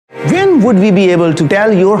When would we be able to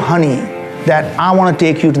tell your honey that I want to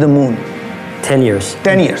take you to the moon? 10 years.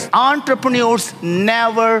 10 years. Entrepreneurs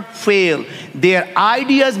never fail. Their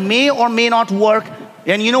ideas may or may not work.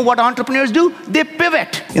 And you know what entrepreneurs do? They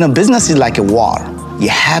pivot. Business is like a war. You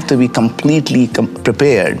have to be completely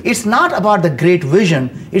prepared. It's not about the great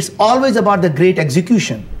vision. It's always about the great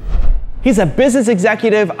execution. He's a business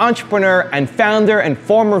executive, entrepreneur, and founder and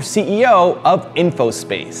former CEO of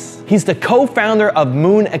InfoSpace. He's the co-founder of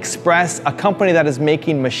Moon Express, a company that is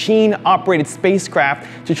making machine-operated spacecraft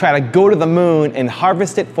to try to go to the moon and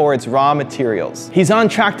harvest it for its raw materials. He's on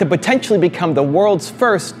track to potentially become the world's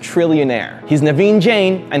first trillionaire. He's Naveen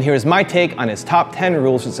Jain, and here's my take on his top 10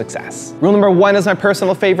 rules of success. Rule number 1 is my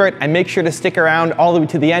personal favorite, and make sure to stick around all the way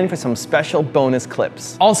to the end for some special bonus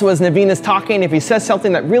clips. Also, as Naveen is talking, if he says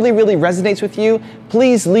something that really resonates with you,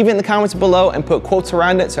 please leave it in the comments below and put quotes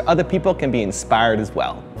around it so other people can be inspired as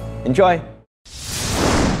well. Enjoy.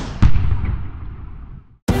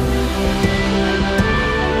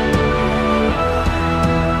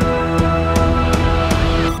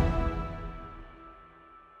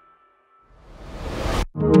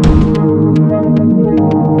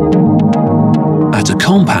 At a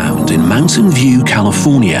compound in Mountain View,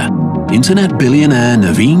 California, internet billionaire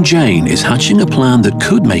Naveen Jain is hatching a plan that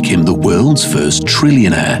could make him the world's first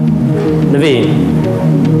trillionaire. Naveen,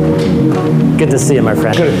 good to see you, my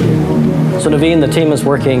friend. Good. So Naveen, the team is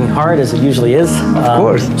working hard, as it usually is. Of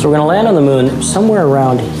course. So we're going to land on the moon somewhere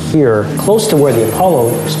around here, close to where the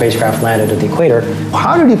Apollo spacecraft landed at the equator.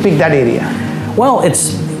 How did you pick that area? Well,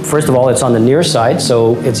 first of all, it's on the near side,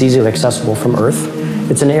 so it's easily accessible from Earth.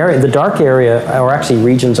 It's an area, the dark area are actually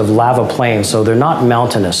regions of lava plains, so they're not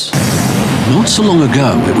mountainous. Not so long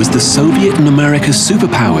ago, it was the Soviet and America's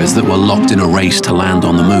superpowers that were locked in a race to land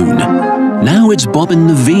on the moon. Now it's Bob and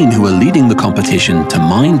Naveen who are leading the competition to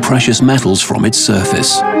mine precious metals from its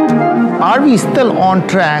surface. Are we still on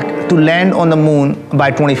track to land on the moon by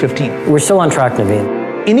 2015? We're still on track, Naveen.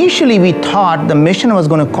 Initially, we thought the mission was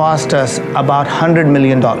going to cost us about $100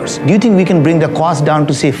 million. Do you think we can bring the cost down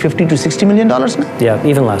to, say, $50 to $60 million now? Yeah,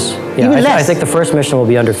 even less. Yeah, even less. I think the first mission will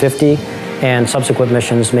be under 50, and subsequent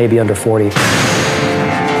missions may be under 40.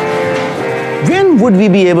 When would we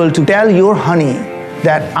be able to tell your honey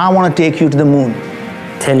that I want to take you to the moon?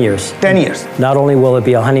 10 years. 10 years. Not only will it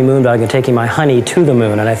be a honeymoon, but I'm taking my honey to the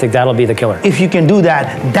moon, and I think that'll be the killer. If you can do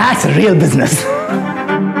that, that's real business.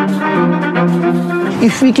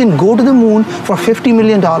 If we can go to the moon for $50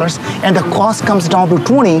 million and the cost comes down to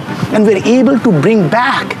 20, and we're able to bring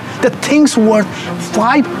back the thing's worth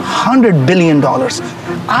 $500 billion,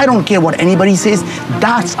 I don't care what anybody says,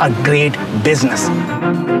 that's a great business.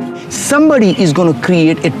 Somebody is going to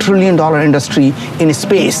create $1 trillion industry in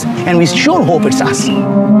space, and we sure hope it's us.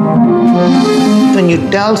 When you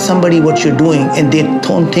tell somebody what you're doing and they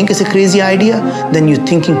don't think it's a crazy idea, then you're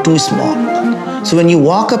thinking too small. So when you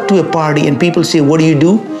walk up to a party and people say, what do you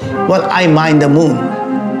do? Well, I mine the moon.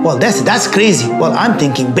 Well, that's crazy. Well, I'm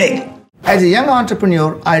thinking big. As a young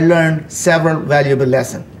entrepreneur, I learned several valuable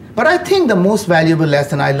lessons. But I think the most valuable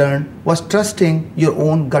lesson I learned was trusting your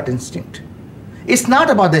own gut instinct. It's not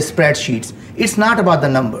about the spreadsheets. It's not about the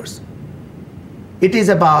numbers. It is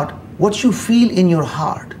about what you feel in your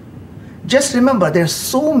heart. Just remember, there are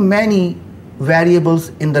so many variables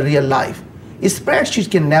in the real life. A spreadsheet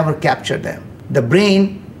can never capture them. The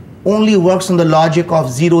brain only works on the logic of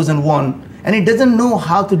zeros and ones, and it doesn't know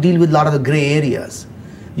how to deal with a lot of the gray areas.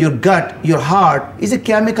 Your gut, your heart, is a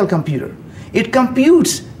chemical computer. It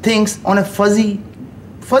computes things on a fuzzy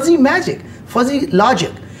magic, fuzzy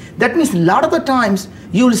logic. That means a lot of the times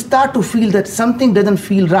you will start to feel that something doesn't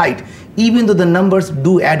feel right, even though the numbers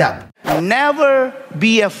do add up. Never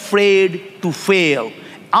be afraid to fail.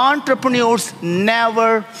 Entrepreneurs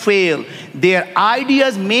never fail. Their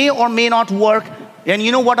ideas may or may not work. And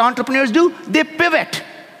you know what entrepreneurs do? They pivot,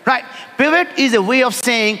 right? Pivot is a way of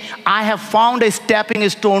saying, I have found a stepping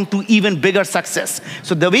stone to even bigger success.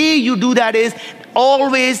 So the way you do that is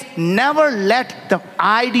always never let the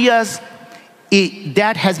ideas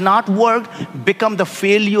that has not worked become the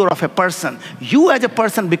failure of a person. You as a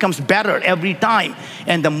person becomes better every time.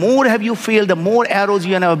 And the more have you failed, the more arrows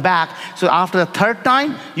you have back. So after the third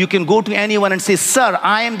time, you can go to anyone and say, sir,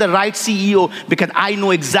 I am the right CEO because I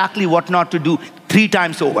know exactly what not to do 3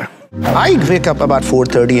 times over. I wake up about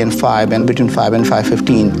 4:30 and 5, and between 5 and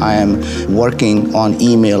 5:15, I am working on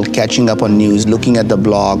email, catching up on news, looking at the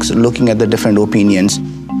blogs, looking at the different opinions.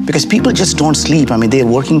 Because people just don't sleep. I mean, they're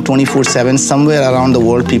working 24/7. Somewhere around the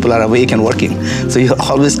world, people are awake and working. So you're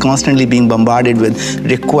always constantly being bombarded with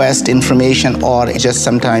request, information, or just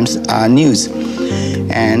sometimes news.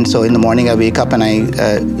 And so in the morning, I wake up and I,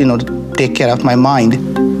 take care of my mind.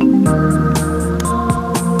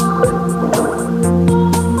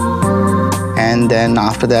 And then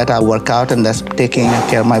after that, I work out, and that's taking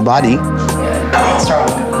care of my body.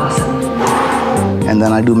 And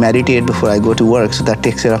then I do meditate before I go to work, so that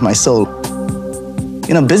takes care of my soul.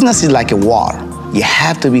 You know, business is like a war. You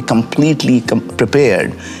have to be completely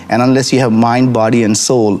prepared. And unless you have mind, body, and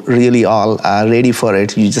soul really all ready for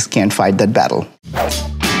it, you just can't fight that battle.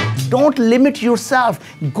 Don't limit yourself.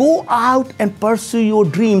 Go out and pursue your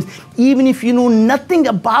dreams. Even if you know nothing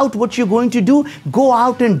about what you're going to do, go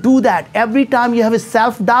out and do that. Every time you have a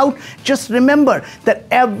self-doubt, just remember that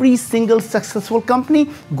every single successful company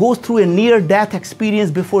goes through a near-death experience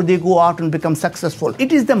before they go out and become successful.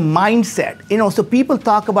 It is the mindset. You know, so people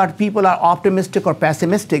talk about people are optimistic or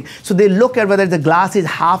pessimistic. So they look at whether the glass is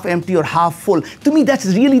half empty or half full. To me, that's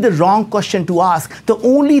really the wrong question to ask. The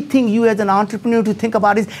only thing you as an entrepreneur to think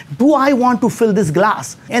about is, do I want to fill this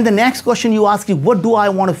glass? And the next question you ask is, what do I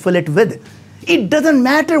want to fill it with? It doesn't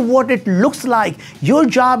matter what it looks like. Your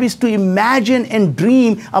job is to imagine and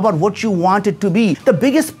dream about what you want it to be. The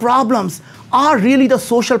biggest problems are really the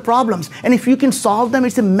social problems. And if you can solve them,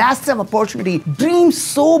 it's a massive opportunity. Dream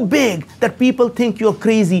so big that people think you're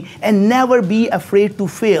crazy, and never be afraid to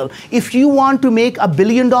fail. If you want to make $1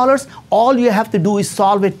 billion, all you have to do is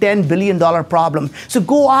solve a $10 billion problem. So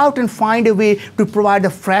go out and find a way to provide the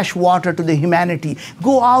fresh water to the humanity.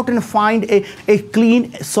 Go out and find a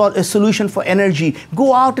clean solution for energy.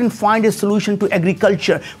 Go out and find a solution to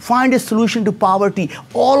agriculture. Find a solution to poverty.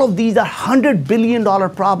 All of these are $100 billion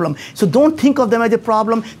problems. So don't think of them as a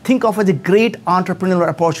problem. Think of it as a great entrepreneurial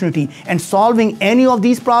opportunity. And solving any of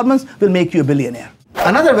these problems will make you a billionaire.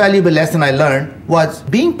 Another valuable lesson I learned was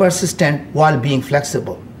being persistent while being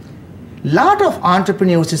flexible. A lot of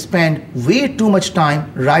entrepreneurs spend way too much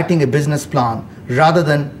time writing a business plan rather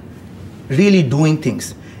than really doing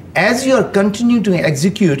things. As you are continuing to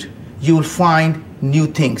execute, you will find new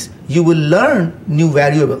things. You will learn new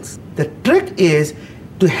variables. The trick is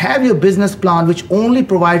to have your business plan which only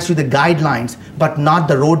provides you the guidelines but not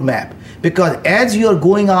the roadmap. Because as you are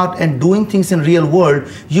going out and doing things in real world,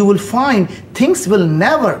 you will find things will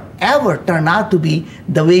never ever turn out to be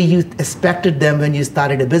the way you expected them when you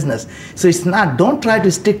started a business. So it's not, don't try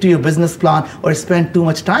to stick to your business plan or spend too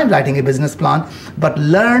much time writing a business plan, but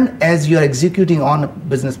learn as you are executing on a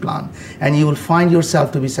business plan, and you will find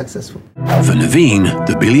yourself to be successful. For Naveen,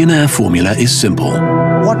 the billionaire formula is simple.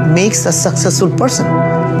 What makes a successful person?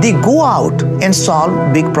 They go out and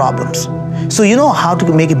solve big problems. So you know how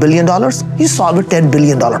to make $1 billion? You solve a $10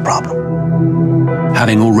 billion problem.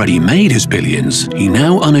 Having already made his billions, he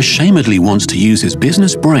now unashamedly wants to use his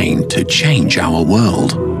business brain to change our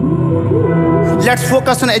world. Let's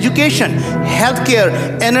focus on education, healthcare,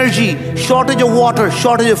 energy, shortage of water,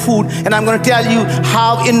 shortage of food, and I'm going to tell you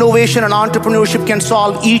how innovation and entrepreneurship can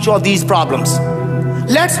solve each of these problems.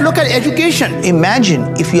 Let's look at education. Imagine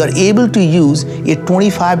if you are able to use a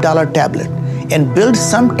 $25 tablet and build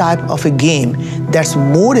some type of a game that's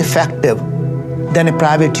more effective than a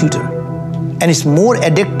private tutor, and it's more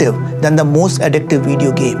addictive than the most addictive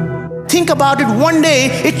video game. Think about it. One day,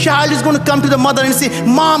 a child is going to come to the mother and say,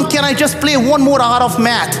 "Mom, can I just play one more hour of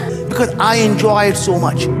math? Because I enjoy it so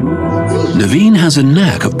much." Naveen has a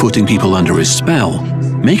knack of putting people under his spell,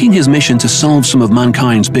 making his mission to solve some of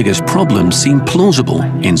mankind's biggest problems seem plausible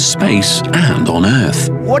in space and on Earth.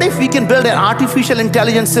 What if we can build an artificial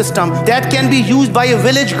intelligence system that can be used by a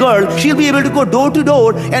village girl? She'll be able to go door to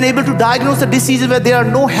door and able to diagnose the diseases where there are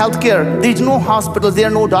no healthcare, there's no hospitals, there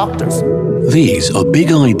are no doctors. These are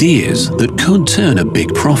big ideas that could turn a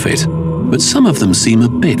big profit, but some of them seem a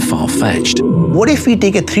bit far-fetched. What if we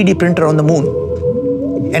take a 3D printer on the moon,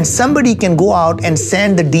 and somebody can go out and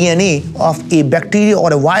send the DNA of a bacteria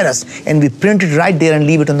or a virus, and we print it right there and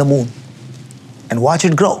leave it on the moon and watch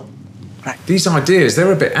it grow? Right. These ideas,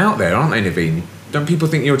 they're a bit out there, aren't they, Naveen? Don't people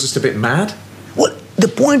think you're just a bit mad? Well, the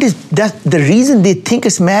point is that the reason they think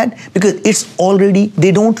it's mad, because it's already,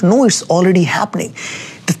 they don't know it's already happening.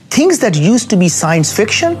 The things that used to be science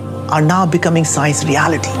fiction are now becoming science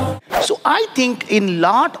reality. So I think in a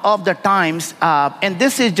lot of the times, and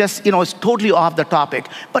this is just, it's totally off the topic,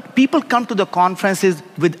 but people come to the conferences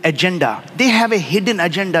with agenda. They have a hidden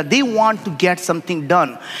agenda. They want to get something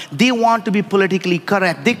done. They want to be politically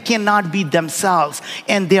correct. They cannot be themselves.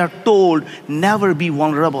 And they are told, never be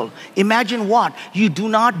vulnerable. Imagine what? You do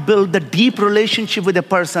not build the deep relationship with a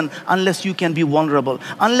person unless you can be vulnerable.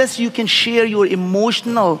 Unless you can share your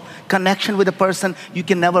emotional connection with a person, you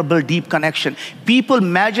can never build deep connection. People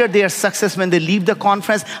measure their success when they leave the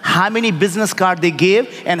conference, how many business cards they gave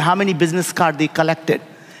and how many business cards they collected.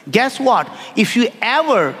 Guess what? If you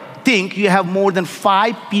ever think you have more than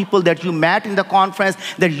 5 people that you met in the conference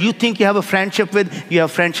that you think you have a friendship with, you have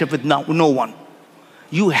a friendship with no one.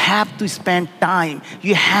 You have to spend time.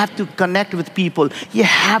 You have to connect with people. You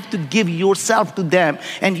have to give yourself to them.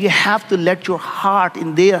 And you have to let your heart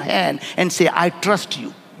in their hand and say, I trust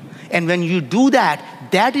you. And when you do that,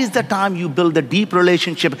 that is the time you build a deep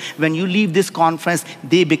relationship. When you leave this conference,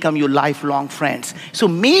 they become your lifelong friends. So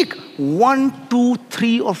make 1, 2,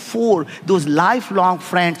 3, or 4 those lifelong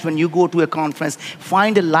friends when you go to a conference.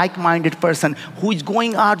 Find a like-minded person who is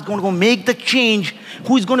going out, going to go make the change,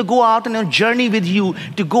 who is going to go out on a journey with you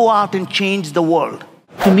to go out and change the world.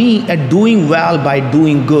 To me, doing well by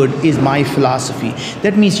doing good is my philosophy.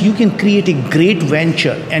 That means you can create a great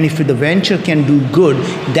venture, and if the venture can do good,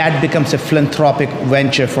 that becomes a philanthropic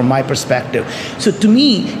venture from my perspective. So to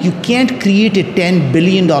me, you can't create a $10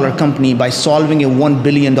 billion company by solving a $1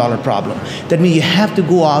 billion problem. That means you have to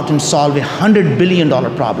go out and solve a $100 billion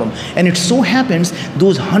problem. And it so happens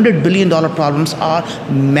those $100 billion problems are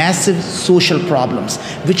massive social problems,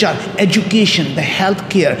 which are education, the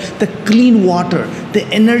healthcare, the clean water, the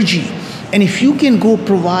energy. And if you can go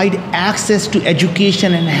provide access to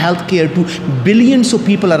education and healthcare to billions of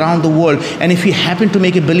people around the world, and if you happen to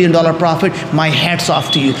make $1 billion profit, my hat's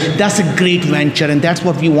off to you. That's a great venture, and that's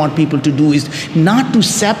what we want people to do, is not to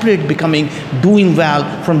separate doing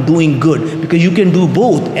well from doing good, because you can do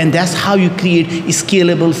both, and that's how you create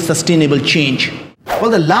scalable, sustainable change. Well,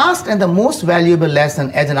 the last and the most valuable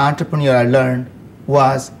lesson as an entrepreneur I learned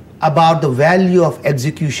was about the value of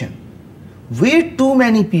execution. Way too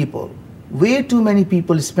many people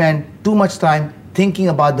spend too much time thinking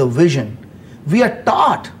about the vision. We are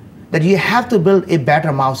taught that you have to build a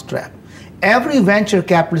better mousetrap. Every venture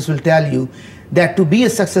capitalist will tell you that to be a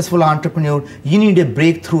successful entrepreneur, you need a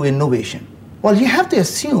breakthrough innovation. Well, you have to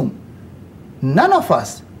assume none of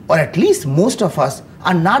us, or at least most of us,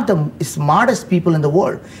 are not the smartest people in the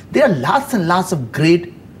world. There are lots and lots of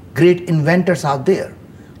great inventors out there.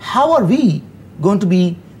 How are we going to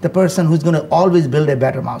be the person who's going to always build a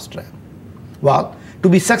better mousetrap? Well, to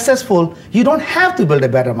be successful, you don't have to build a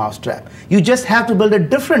better mousetrap. You just have to build a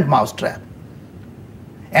different mousetrap.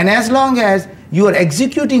 And as long as you are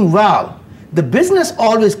executing well, the business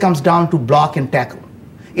always comes down to block and tackle.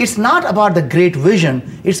 It's not about the great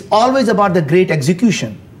vision, it's always about the great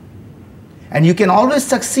execution. And you can always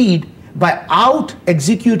succeed by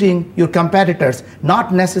out-executing your competitors,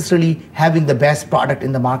 not necessarily having the best product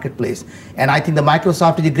in the marketplace. And I think the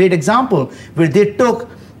Microsoft is a great example where they took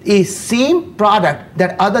a same product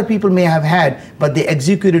that other people may have had, but they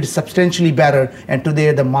executed substantially better, and today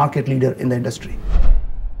they're the market leader in the industry.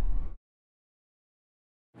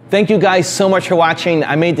 Thank you guys so much for watching.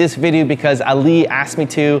 I made this video because Ali asked me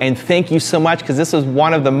to, and thank you so much, because this was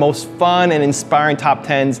one of the most fun and inspiring top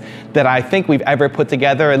 10s that I think we've ever put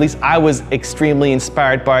together. At least I was extremely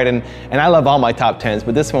inspired by it, and I love all my top 10s,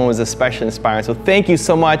 but this one was especially inspiring. So thank you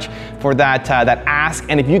so much for that ask.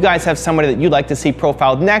 And if you guys have somebody that you'd like to see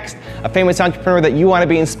profiled next, a famous entrepreneur that you want to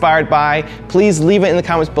be inspired by, please leave it in the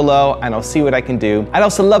comments below and I'll see what I can do. I'd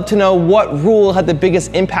also love to know what rule had the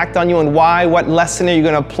biggest impact on you and why. What lesson are you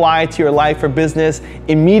going to apply to your life or business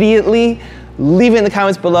immediately? Leave it in the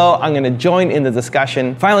comments below. I'm going to join in the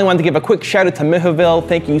discussion. Finally, I wanted to give a quick shout out to Mihoville.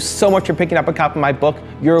 Thank you so much for picking up a copy of my book,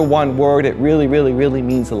 Your One Word. It really, really, really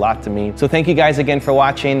means a lot to me. So thank you guys again for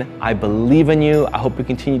watching. I believe in you. I hope you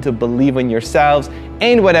continue to believe in yourselves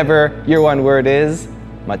and whatever your one word is.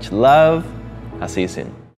 Much love. I'll see you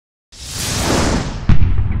soon.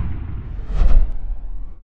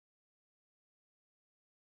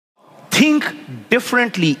 Think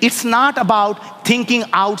differently. It's not about thinking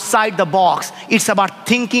outside the box. It's about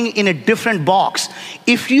thinking in a different box.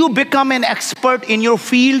 If you become an expert in your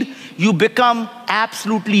field, you become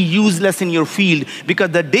absolutely useless in your field,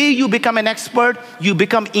 because the day you become an expert, you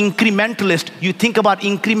become incrementalist. You think about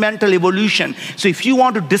incremental evolution. So if you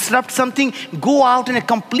want to disrupt something, go out in a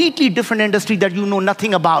completely different industry that you know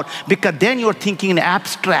nothing about, because then you're thinking in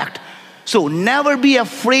abstract. So never be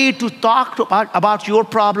afraid to talk about your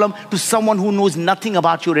problem to someone who knows nothing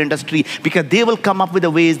about your industry, because they will come up with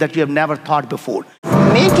the ways that you have never thought before.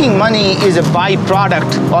 Making money is a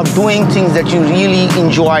byproduct of doing things that you really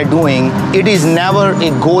enjoy doing. It is never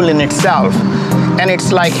a goal in itself. And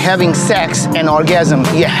it's like having sex and orgasm.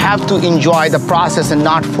 You have to enjoy the process and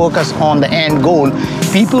not focus on the end goal.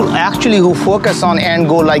 People actually who focus on end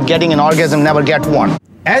goal, like getting an orgasm, never get one.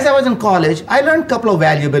 As I was in college, I learned a couple of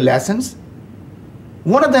valuable lessons.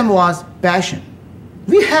 One of them was passion.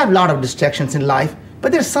 We have a lot of distractions in life,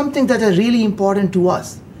 but there's something that is really important to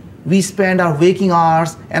us. We spend our waking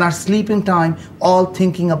hours and our sleeping time all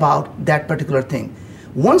thinking about that particular thing.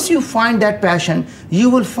 Once you find that passion, you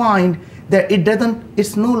will find that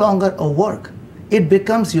it's no longer a work. It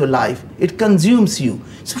becomes your life. It consumes you.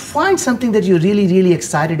 So find something that you're really, really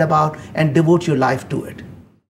excited about and devote your life to it.